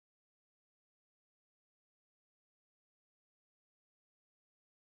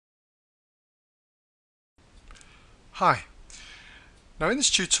Hi. Now in this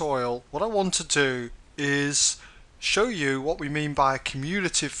tutorial what I want to do is show you what we mean by a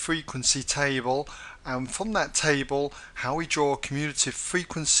cumulative frequency table, and from that table how we draw a cumulative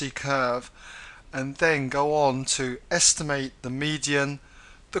frequency curve and then go on to estimate the median,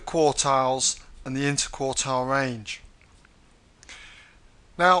 the quartiles and the interquartile range.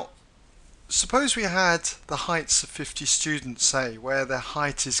 Now suppose we had the heights of 50 students, say, where their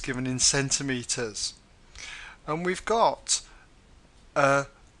height is given in centimeters, and we've got a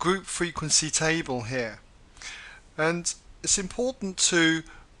group frequency table here, and it's important to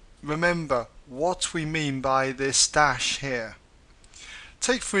remember what we mean by this dash here.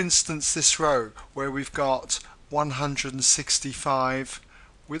 Take for instance this row where we've got 165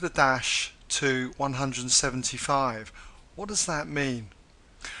 with a dash to 175. What does that mean?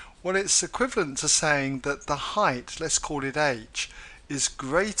 Well, it's equivalent to saying that the height, let's call it h, is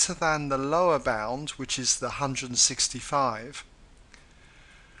greater than the lower bound, which is the 165,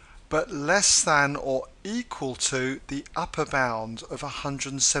 but less than or equal to the upper bound of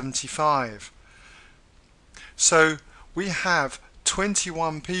 175. So we have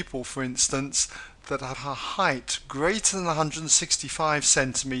 21 people, for instance, that have a height greater than 165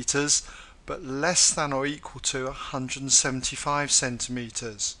 centimeters, but less than or equal to 175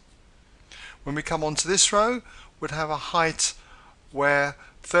 centimeters. When we come onto this row, we'd have a height where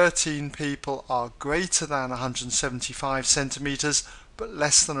 13 people are greater than 175 centimeters, but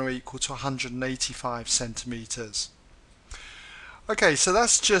less than or equal to 185 centimeters. Okay, so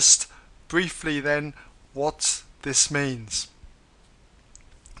that's just briefly then what this means.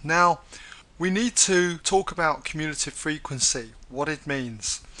 Now, we need to talk about cumulative frequency, what it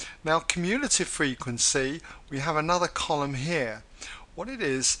means. Now, cumulative frequency, we have another column here. What it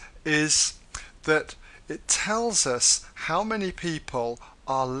is that it tells us how many people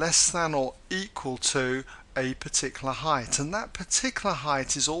are less than or equal to a particular height, and that particular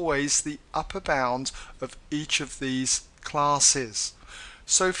height is always the upper bound of each of these classes.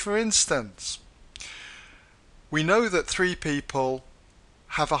 So for instance, we know that 3 people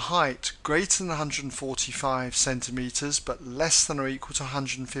have a height greater than 145 centimeters but less than or equal to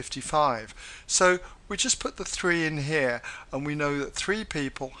 155. So we just put the 3 in here, and we know that 3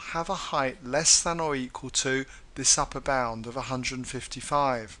 people have a height less than or equal to this upper bound of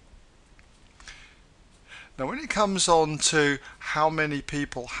 155. Now when it comes on to how many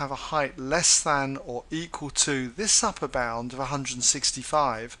people have a height less than or equal to this upper bound of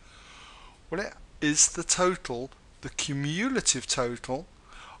 165, well, it is the total, the cumulative total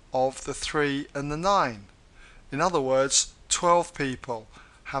of the 3 and the 9. In other words, 12 people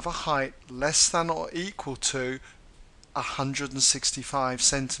have a height less than or equal to 165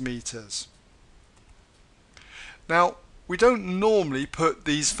 centimeters. Now, we don't normally put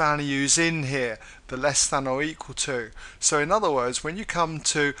these values in here, the less than or equal to. So in other words, when you come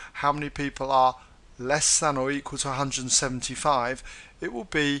to how many people are less than or equal to 175, it will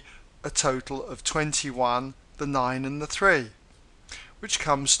be a total of 21, the 9 and the 3, which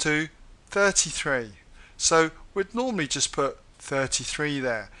comes to 33. So we'd normally just put 33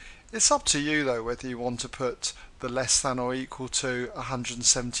 there. It's up to you though whether you want to put the less than or equal to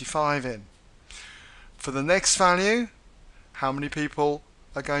 175 in. For the next value, how many people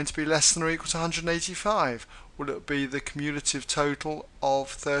are going to be less than or equal to 185? Well, it will be the cumulative total of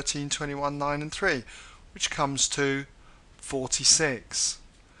 13, 21, 9 and 3, which comes to 46.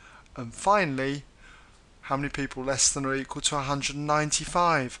 And finally, how many people less than or equal to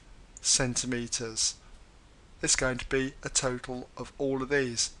 195 centimeters? It's going to be a total of all of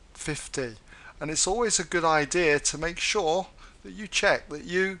these, 50. And it's always a good idea to make sure that you check that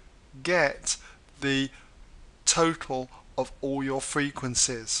you get the total of all your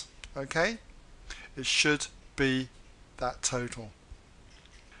frequencies. Okay? It should be that total.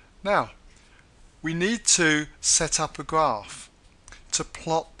 Now, we need to set up a graph to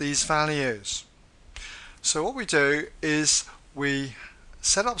plot these values. So what we do is we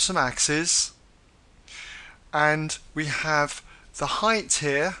set up some axes, and we have the height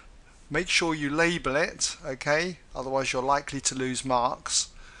here. Make sure you label it, okay? Otherwise you're likely to lose marks.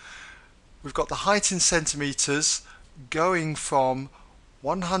 We've got the height in centimeters going from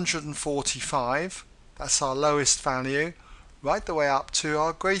 145, that's our lowest value, right the way up to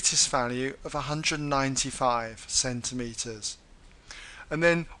our greatest value of 195 centimeters. And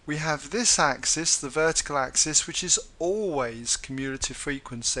then we have this axis, the vertical axis, which is always cumulative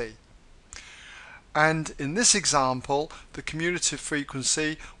frequency. And in this example, the cumulative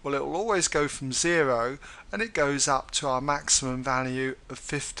frequency, well, it will always go from 0 and it goes up to our maximum value of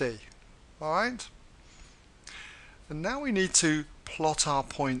 50. Alright? And now we need to plot our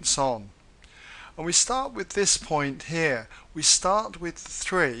points on. And we start with this point here. We start with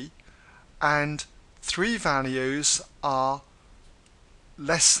 3, and 3 values are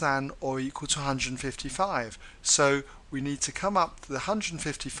less than or equal to 155. So we need to come up to the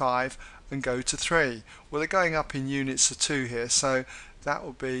 155 and go to 3. Well, they're going up in units of 2 here, so that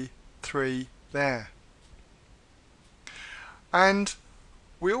will be 3 there. And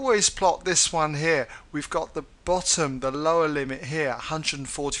we always plot this one here. We've got the bottom, the lower limit here,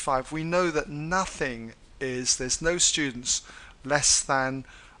 145. We know that there's no students less than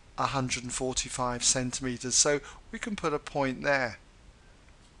 145 centimeters, so we can put a point there.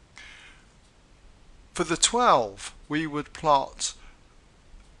 For the 12, we would plot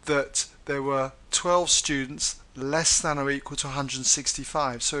that there were 12 students less than or equal to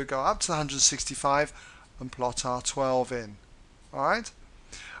 165. So we go up to 165 and plot our 12 in. Alright?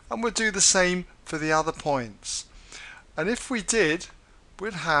 And we'll do the same for the other points. And if we did,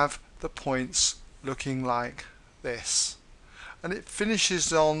 we'd have the points looking like this. And it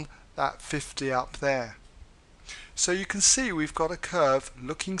finishes on that 50 up there. So you can see we've got a curve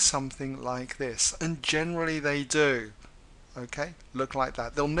looking something like this, and generally they do. Okay, look like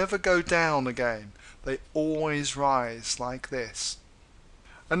that. They'll never go down again. They always rise like this.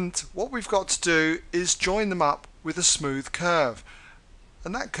 And what we've got to do is join them up with a smooth curve,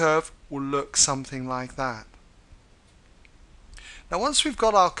 and that curve will look something like that. Now once we've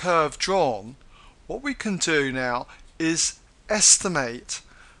got our curve drawn, what we can do now is estimate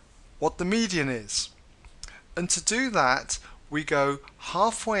what the median is. And to do that, we go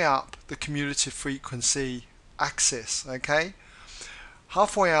halfway up the cumulative frequency axis, okay?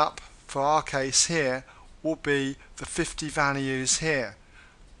 Halfway up, for our case here, will be the 50 values here,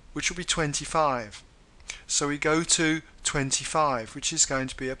 which will be 25. So we go to 25, which is going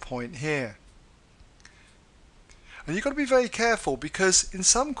to be a point here. And you've got to be very careful, because in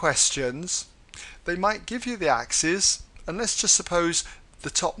some questions, they might give you the axis, and let's just suppose the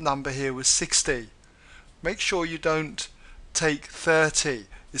top number here was 60. Make sure you don't take 30.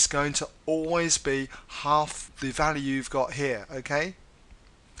 It's going to always be half the value you've got here, okay?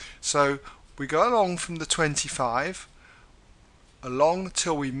 So we go along from the 25 along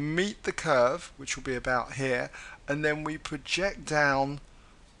till we meet the curve, which will be about here, and then we project down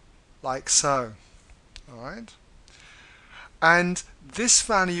like so. Alright? And this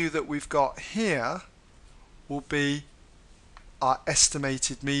value that we've got here will be our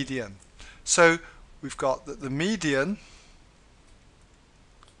estimated median. So we've got that the median,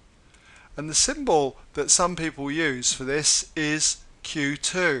 and the symbol that some people use for this is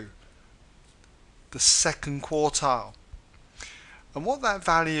Q2, the second quartile. And what that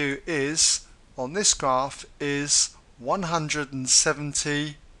value is on this graph is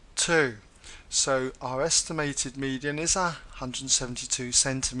 172. So our estimated median is 172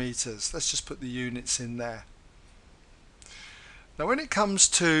 centimeters. Let's just put the units in there. Now when it comes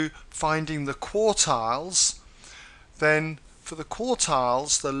to finding the quartiles, then for the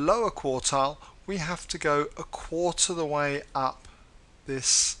quartiles, the lower quartile, we have to go a quarter the way up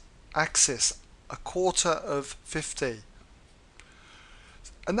this axis, a quarter of 50.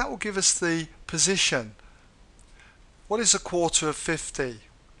 And that will give us the position. What is a quarter of 50?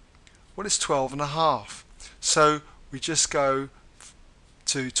 Well, it's 12.5. So we just go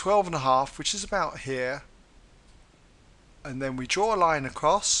to 12.5, which is about here, and then we draw a line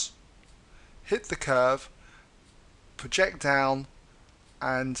across, hit the curve, project down,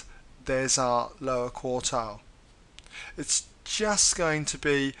 and there's our lower quartile. It's just going to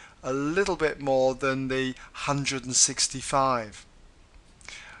be a little bit more than the 165.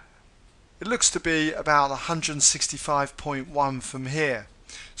 It looks to be about 165.1 from here.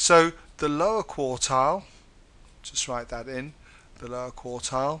 So the lower quartile, just write that in, the lower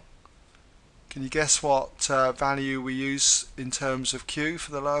quartile. Can you guess what value we use in terms of Q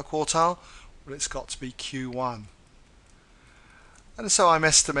for the lower quartile? Well, it's got to be Q1. And so I'm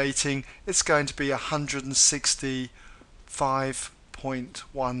estimating it's going to be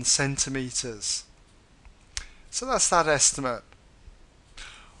 165.1 centimeters. So that's that estimate.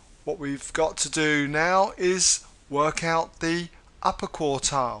 What we've got to do now is work out the upper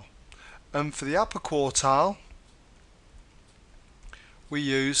quartile. And for the upper quartile, we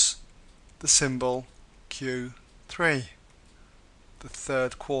use the symbol Q3, the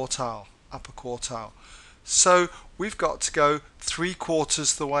third quartile, upper quartile. So we've got to go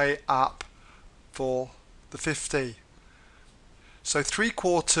 3/4 the way up for the 50. So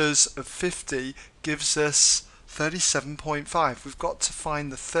 3/4 of 50 gives us 37.5. We've got to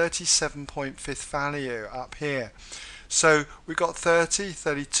find the 37.5th value up here. So we've got 30,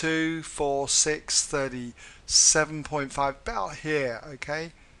 32, 4, 6, 37.5, about here,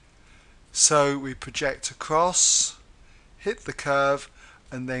 okay? So we project across, hit the curve,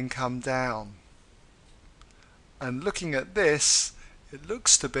 and then come down. And looking at this, it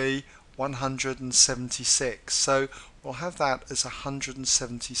looks to be 176. So we'll have that as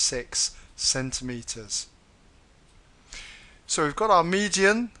 176 centimeters. So we've got our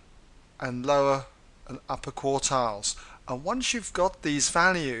median and lower and upper quartiles. And once you've got these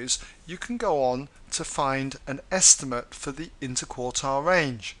values, you can go on to find an estimate for the interquartile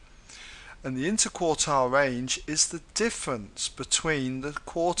range. And the interquartile range is the difference between the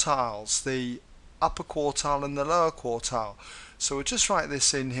quartiles, the upper quartile and the lower quartile. So we'll just write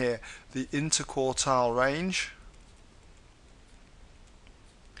this in here, the interquartile range.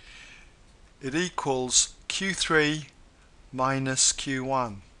 It equals Q3 minus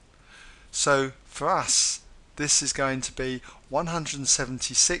Q1. So for us, this is going to be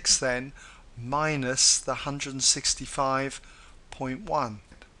 176 then minus the 165.1.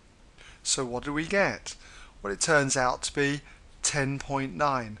 So what do we get? Well, it turns out to be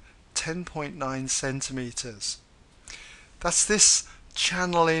 10.9 centimeters. That's this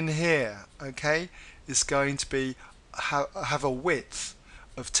channel in here, okay, is going to be have a width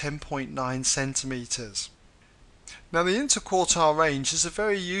of 10.9 centimeters. Now the interquartile range is a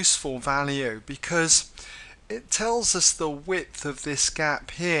very useful value because it tells us the width of this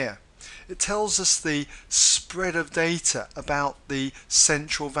gap here. It tells us the spread of data about the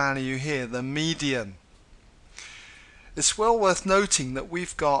central value here, the median. It's well worth noting that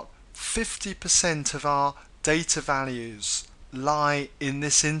we've got 50% of our data values lie in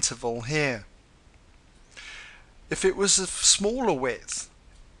this interval here. If it was a smaller width,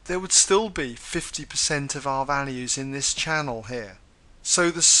 there would still be 50% of our values in this channel here.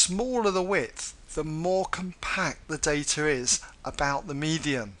 So the smaller the width, the more compact the data is about the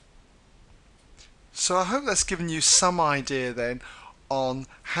median. So I hope that's given you some idea then on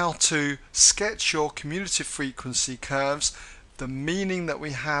how to sketch your cumulative frequency curves, the meaning that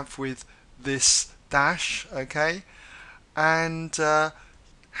we have with this dash, okay, and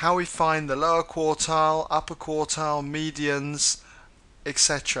how we find the lower quartile, upper quartile, medians,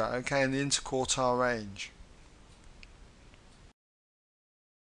 etc., okay, in the interquartile range.